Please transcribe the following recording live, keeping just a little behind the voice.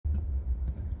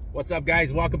What's up,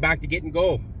 guys? Welcome back to Get and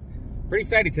Go. Pretty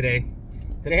excited today.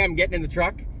 Today I'm getting in the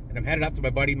truck and I'm headed up to my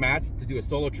buddy Matt's to do a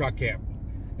solo truck camp.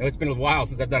 Now it's been a while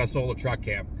since I've done a solo truck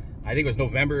camp. I think it was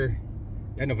November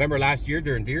last year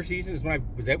during deer season is when I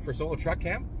was out for a solo truck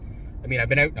camp. I mean, I've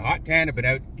been out in the hot tent, I've been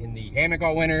out in the hammock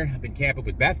all winter, I've been camping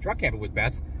with Beth, truck camping with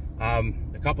Beth a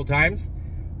couple times.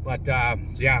 But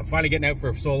so yeah, I'm finally getting out for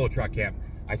a solo truck camp.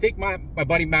 I think my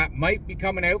buddy Matt might be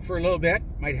coming out for a little bit,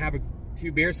 might have a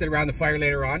few beers, sit around the fire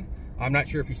later on. I'm not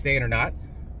sure if he's staying or not,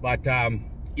 but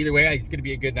either way, it's gonna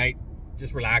be a good night,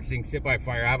 just relaxing, sit by a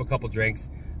fire, have a couple drinks.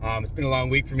 It's been a long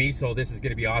week for me, so this is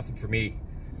gonna be awesome for me.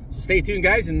 So stay tuned,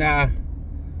 guys, and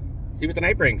see what the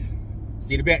night brings.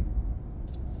 See you in a bit.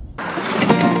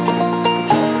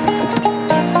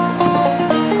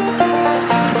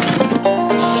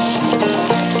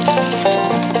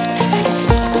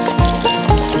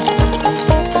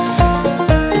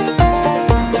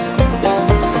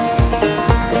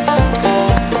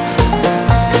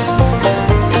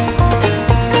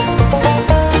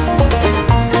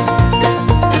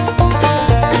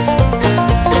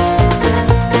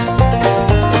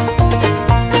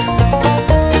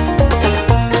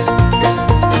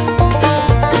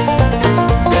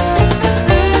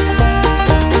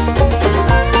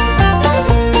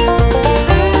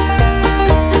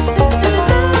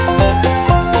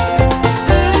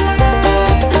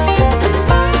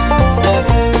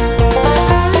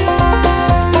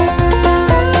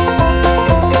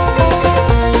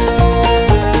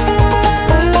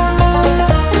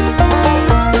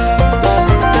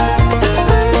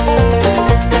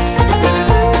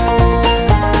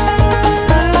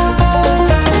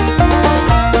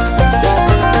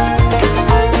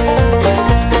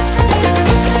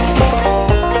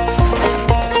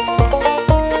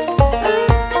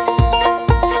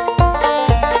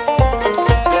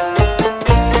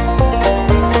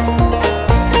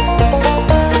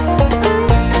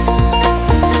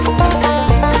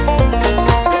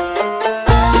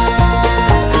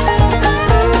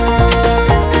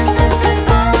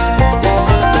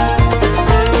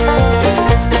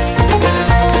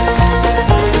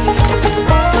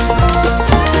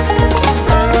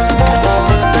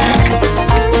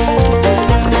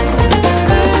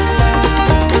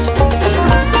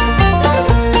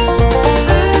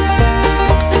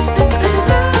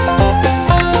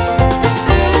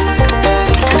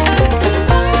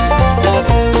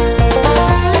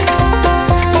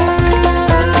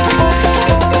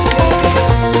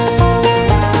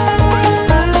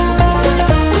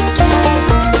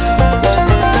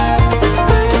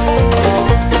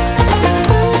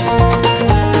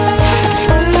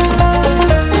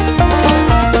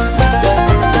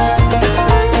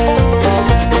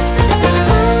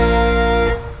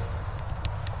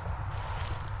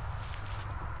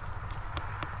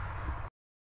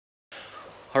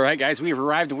 All right, guys, we have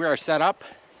arrived and we are set up.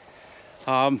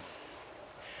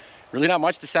 Really not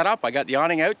much to set up. I got the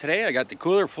awning out today. I got the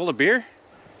cooler full of beer.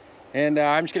 And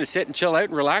I'm just gonna sit and chill out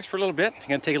and relax for a little bit. I'm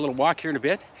gonna take a little walk here in a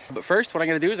bit. But first, what I'm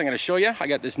gonna do is I'm gonna show you, I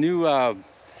got this new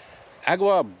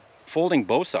Agawa folding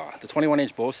bowsaw, the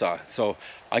 21-inch bowsaw. So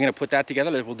I'm gonna put that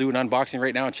together. We'll do an unboxing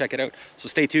right now and check it out. So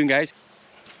stay tuned, guys.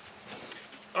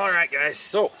 All right, guys,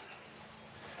 so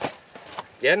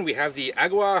again, we have the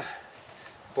Agawa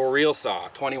Boreal saw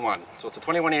 21. So it's a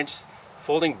 21-inch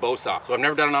folding bow saw. So I've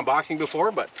never done an unboxing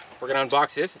before, but we're gonna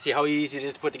unbox this and see how easy it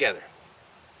is to put together.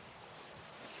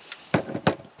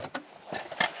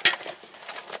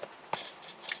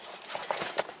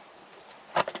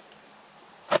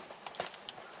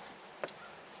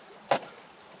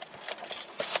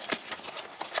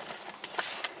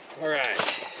 All right.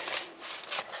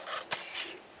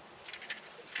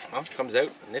 Well, comes out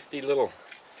a nifty little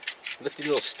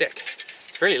stick.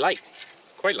 It's fairly light.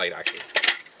 It's quite light, actually.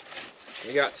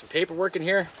 We got some paperwork in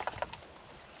here.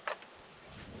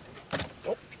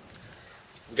 Oh,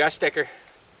 we got a sticker.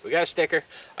 We got a sticker.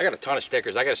 I got a ton of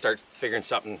stickers. I got to start figuring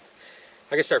something.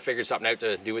 I got to start figuring something out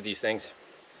to do with these things.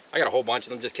 I got a whole bunch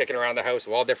of them just kicking around the house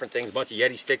of all different things. A bunch of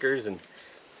Yeti stickers and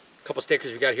a couple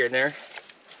stickers we got here and there.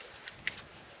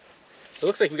 It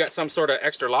looks like we got some sort of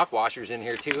extra lock washers in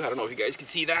here too. I don't know if you guys can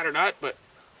see that or not, but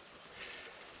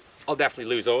I'll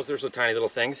definitely lose those. There's the tiny little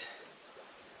things.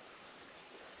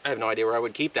 I have no idea where I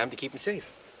would keep them to keep them safe.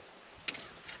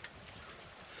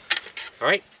 All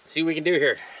right, let's see what we can do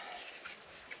here.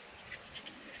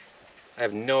 I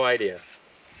have no idea.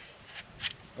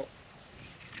 Oh,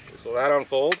 so that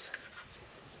unfolds.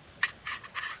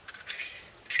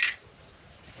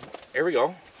 There we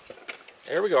go.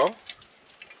 There we go.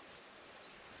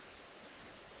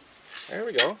 There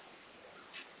we go.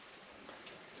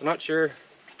 I'm not sure.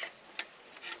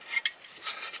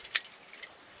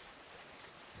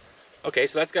 Okay,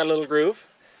 so that's got a little groove.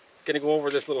 It's gonna go over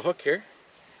this little hook here.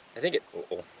 I think it,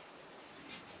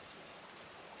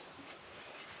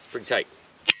 it's pretty tight.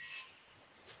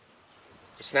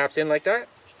 It snaps in like that.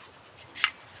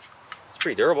 It's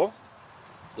pretty durable.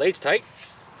 Blade's tight.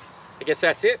 I guess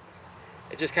that's it.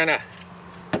 It just kind of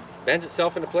bends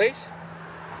itself into place.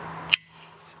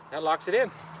 That locks it in.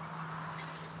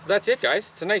 So that's it, guys.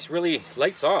 It's a nice, really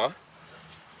light saw.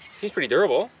 Seems pretty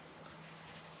durable.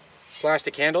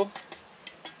 Plastic handle,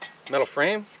 metal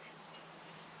frame.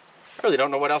 I really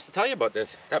don't know what else to tell you about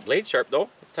this. That blade's sharp though,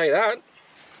 I'll tell you that.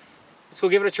 Let's go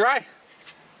give it a try.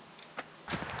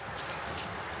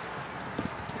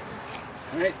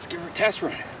 All right, let's give her a test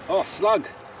run. Oh, slug.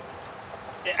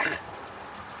 Yeah.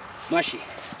 Mushy.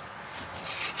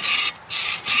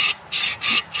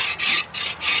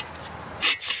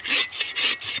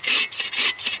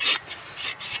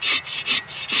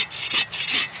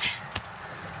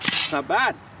 Not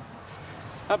bad.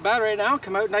 Not bad right now.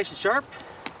 Come out nice and sharp.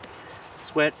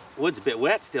 It's wet. Wood's a bit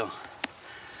wet still.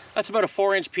 That's about a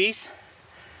 4-inch piece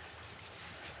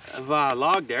of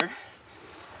log there.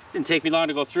 Didn't take me long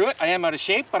to go through it. I am out of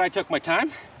shape, but I took my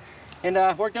time and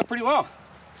worked out pretty well.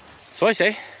 So I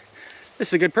say, this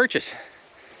is a good purchase.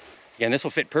 Again, this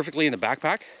will fit perfectly in the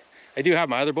backpack. I do have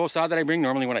my other bow saw that I bring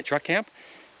normally when I truck camp,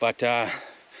 but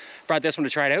brought this one to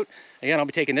try it out. Again, I'll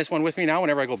be taking this one with me now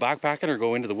whenever I go backpacking or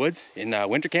go into the woods in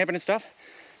winter camping and stuff,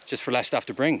 just for less stuff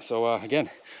to bring. So again,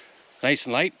 it's nice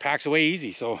and light, packs away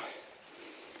easy. So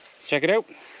check it out.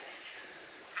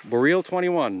 Boreal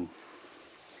 21.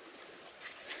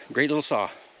 Great little saw.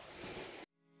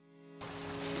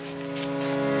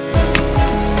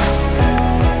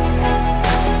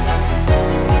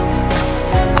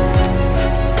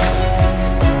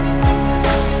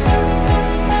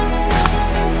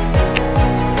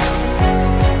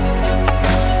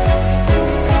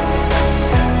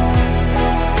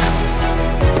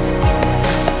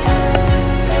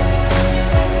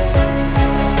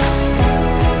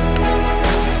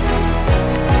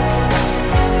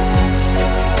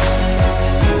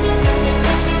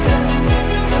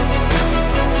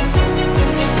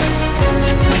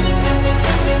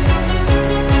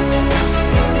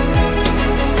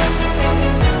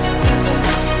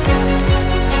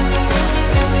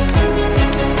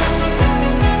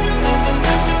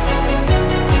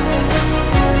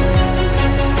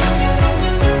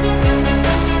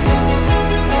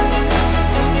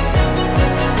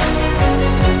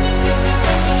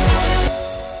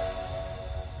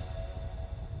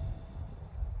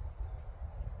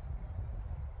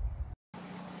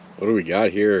 What do we got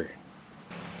here?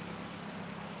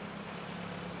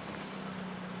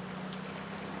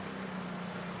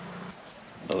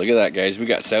 Oh, look at that, guys. We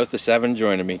got south of 7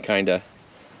 joining me, kinda.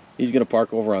 He's gonna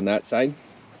park over on that side.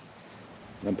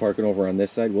 I'm parking over on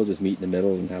this side. We'll just meet in the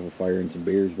middle and have a fire and some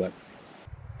beers, but...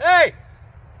 Hey!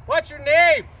 What's your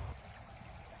name?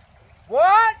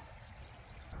 What?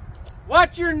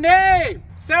 What's your name?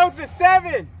 South of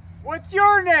 7. What's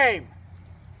your name?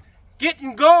 Get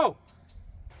and go.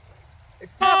 Hey,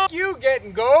 fuck you, get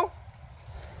and go.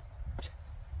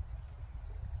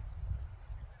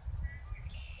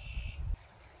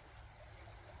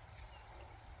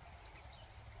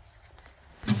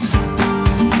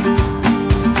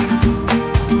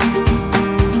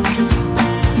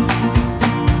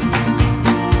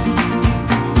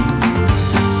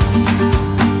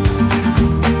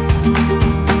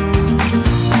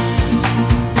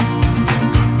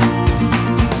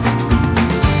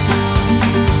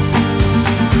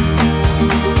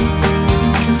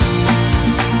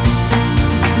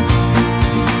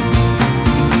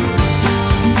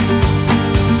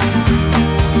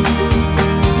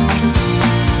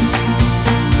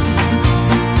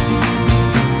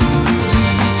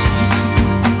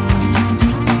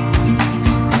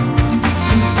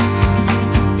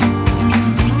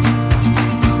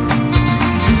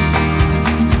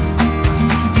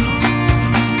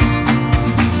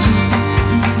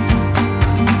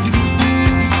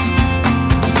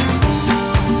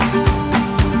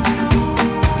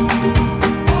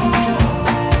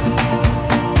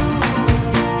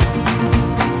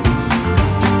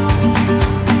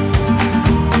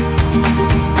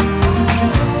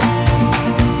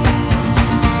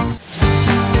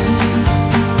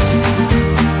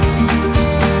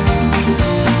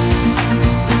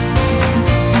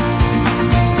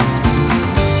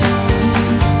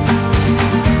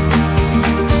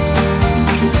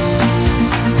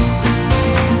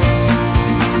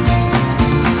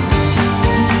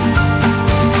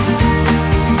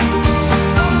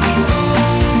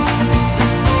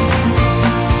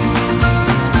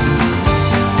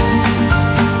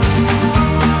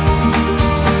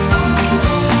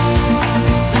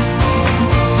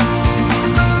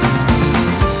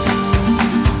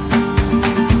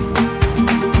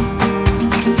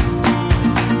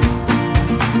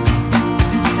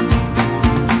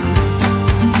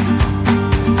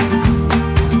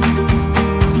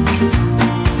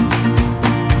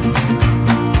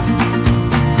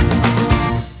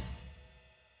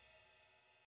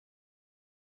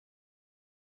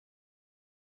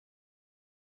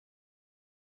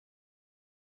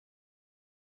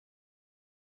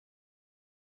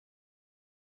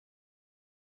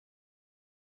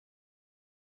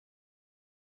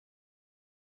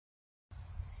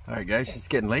 Alright guys, it's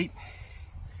getting late.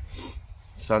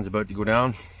 Sun's about to go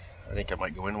down. I think I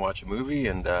might go in and watch a movie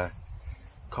and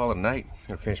call it a night. I'm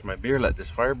gonna finish my beer, let this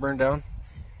fire burn down,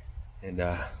 and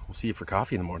we'll see you for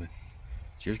coffee in the morning.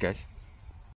 Cheers guys.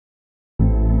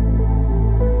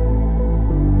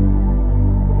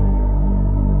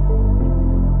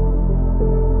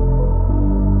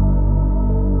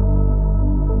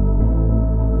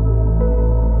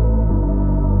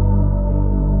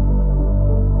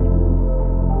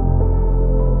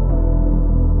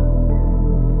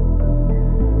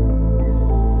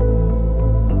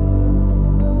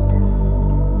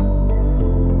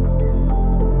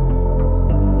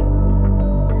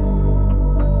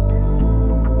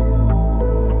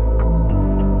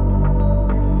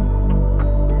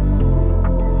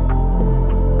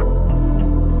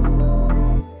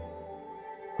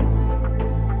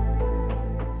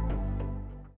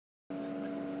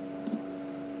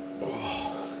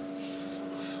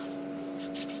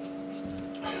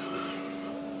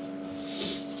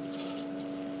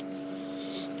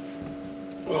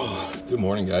 Oh, good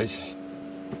morning guys.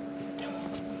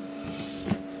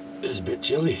 It's a bit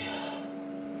chilly.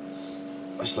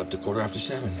 I slept a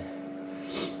 7:15.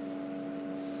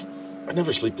 I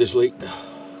never sleep this late. It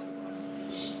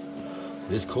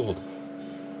is cold.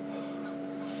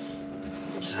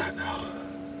 What's that now?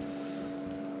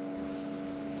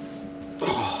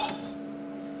 Oh.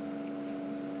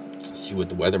 Let's see what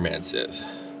the weatherman says.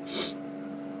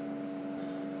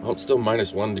 Well, it's still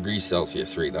 -1 degree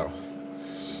Celsius right now.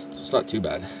 It's not too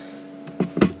bad.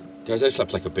 Guys, I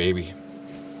slept like a baby.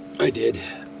 I did.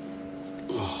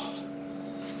 Oh.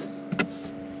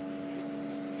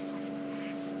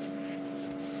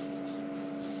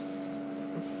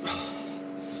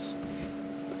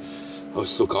 I was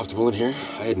so comfortable in here.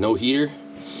 I had no heater.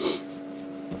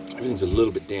 Everything's a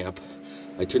little bit damp.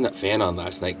 I turned that fan on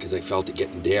last night because I felt it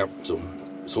getting damp, so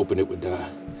I was hoping it would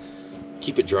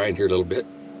keep it dry in here a little bit.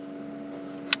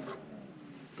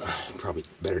 Probably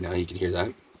better now, you can hear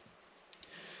that.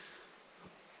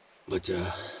 But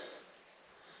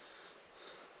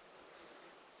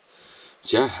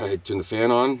yeah, I turned the fan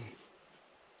on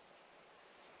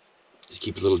just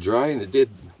keep it a little dry, and it did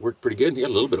work pretty good. You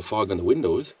got a little bit of fog on the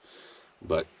windows,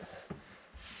 but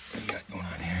what do you got going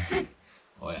on here?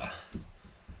 Oh yeah,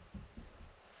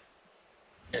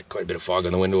 got quite a bit of fog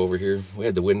on the window over here. We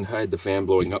had I had the fan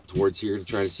blowing up towards here to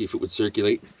try to see if it would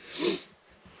circulate.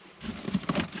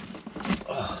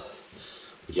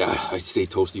 Yeah, I stay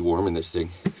toasty warm in this thing.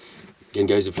 Again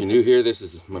guys, if you're new here, this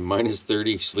is my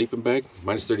 -30 sleeping bag,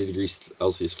 -30 degrees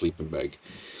Celsius sleeping bag.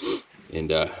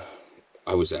 And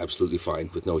I was absolutely fine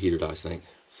with no heater last night.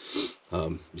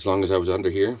 As long as I was under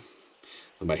here,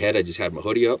 on my head I just had my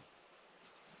hoodie up,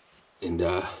 and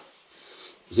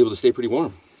was able to stay pretty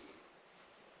warm.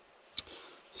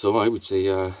 So I would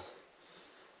say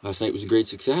last night was a great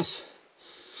success.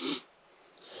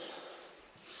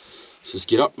 Just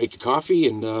get up, make a coffee,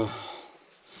 and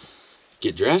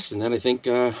get dressed, and then I think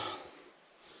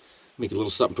make a little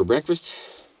something for breakfast.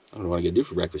 I don't know what I'm gonna do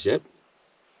for breakfast yet.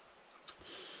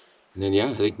 And then yeah,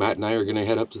 I think Matt and I are gonna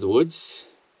head up to the woods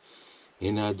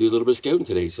and do a little bit of scouting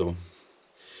today. So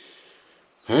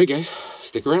all right guys,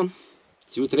 stick around,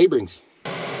 see what today brings.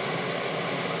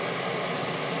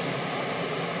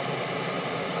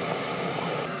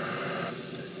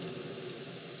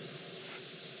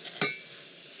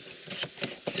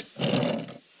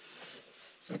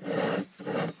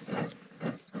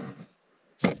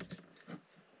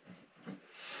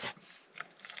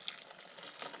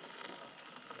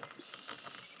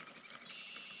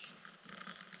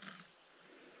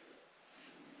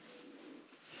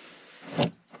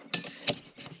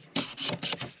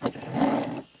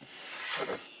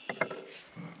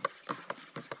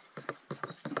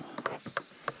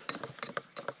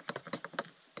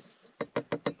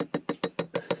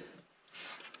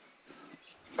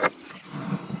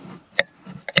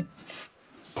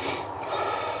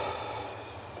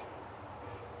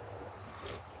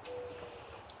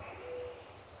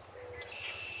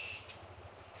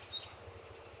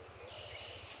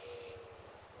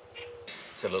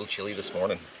 It's a little chilly this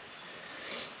morning.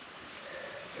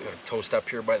 I'm gonna toast up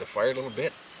here by the fire a little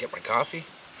bit, get my coffee,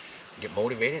 get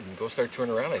motivated, and go start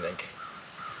touring around, I think.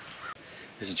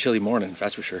 It's a chilly morning,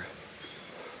 that's for sure.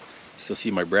 Still see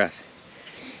my breath.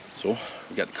 So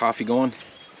we got the coffee going.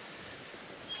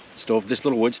 Stove, this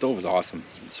little wood stove is awesome.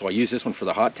 So I use this one for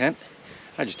the hot tent.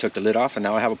 I just took the lid off and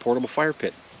now I have a portable fire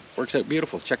pit. Works out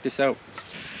beautiful. Check this out.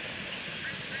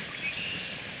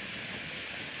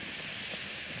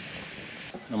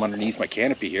 I'm underneath my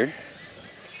canopy here.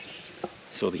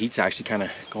 So the heat's actually kind of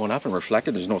going up and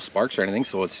reflected. There's no sparks or anything,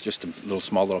 so it's just a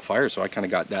small little fire. So I kind of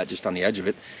got that just on the edge of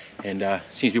it, and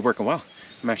seems to be working well.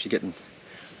 I'm actually getting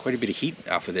quite a bit of heat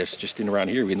off of this just in around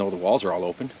here, even though the walls are all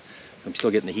open. I'm still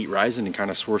getting the heat rising and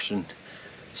kind of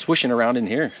swishing around in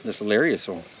here, this little area.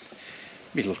 So it'll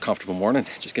be a little comfortable morning.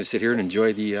 Just gonna sit here and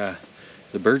enjoy the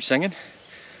birds singing.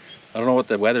 I don't know what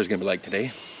the weather's gonna be like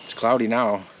today. It's cloudy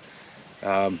now,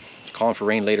 calling for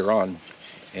rain later on.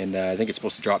 And I think it's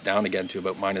supposed to drop down again to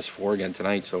about -4 again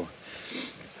tonight. So,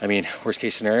 I mean, worst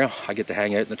case scenario, I get to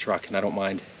hang out in the truck and I don't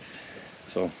mind.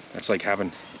 So that's like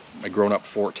having my grown-up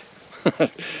fort.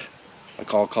 I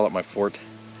call it my fort.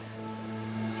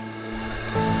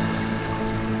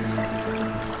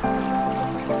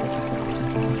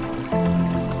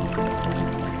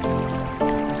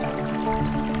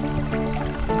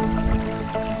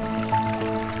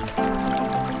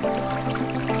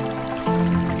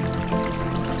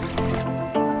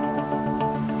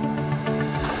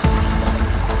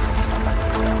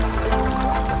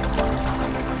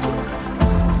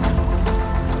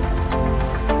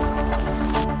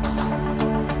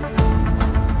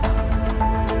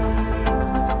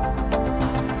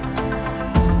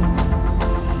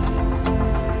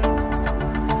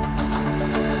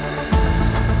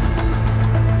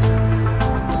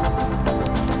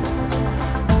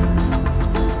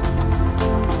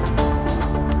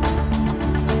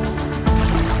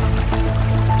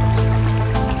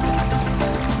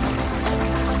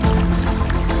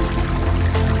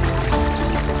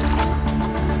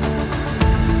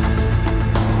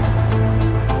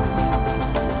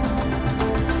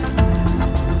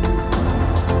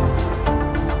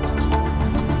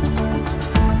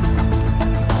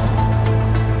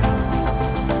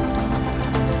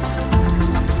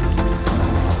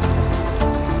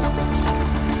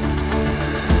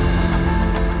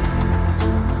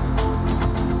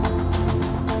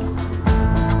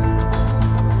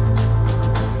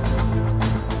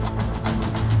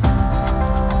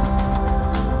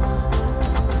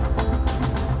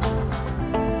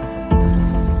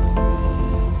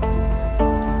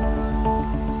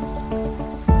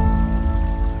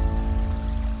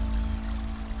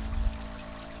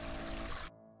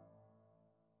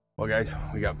 Well guys,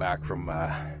 we got back from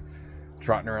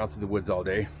trotting around through the woods all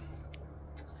day.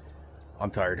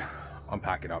 I'm tired, I'm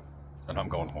packing up, and I'm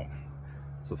going home.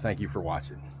 So thank you for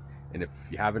watching. And if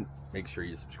you haven't, make sure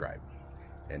you subscribe.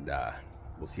 And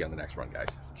we'll see you on the next run, guys.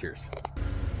 Cheers.